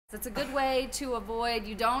It's a good way to avoid,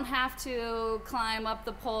 you don't have to climb up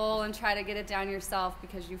the pole and try to get it down yourself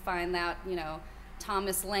because you find that,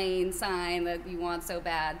 Thomas Lane sign that you want so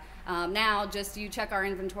bad. Now just you check our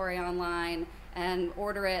inventory online and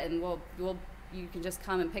order it, and you can just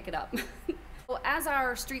come and pick it up. Well, as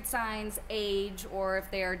our street signs age, or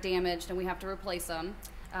if they are damaged and we have to replace them,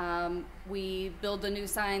 we build the new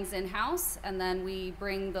signs in-house, and then we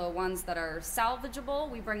bring the ones that are salvageable,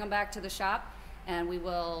 we bring them back to the shop, and we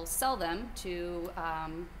will sell them to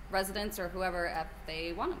residents or whoever if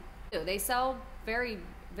they want them. They sell very,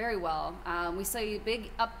 very well. We see big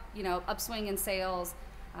upswing in sales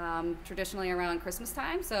traditionally around Christmas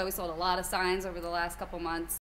time, so we sold a lot of signs over the last couple months.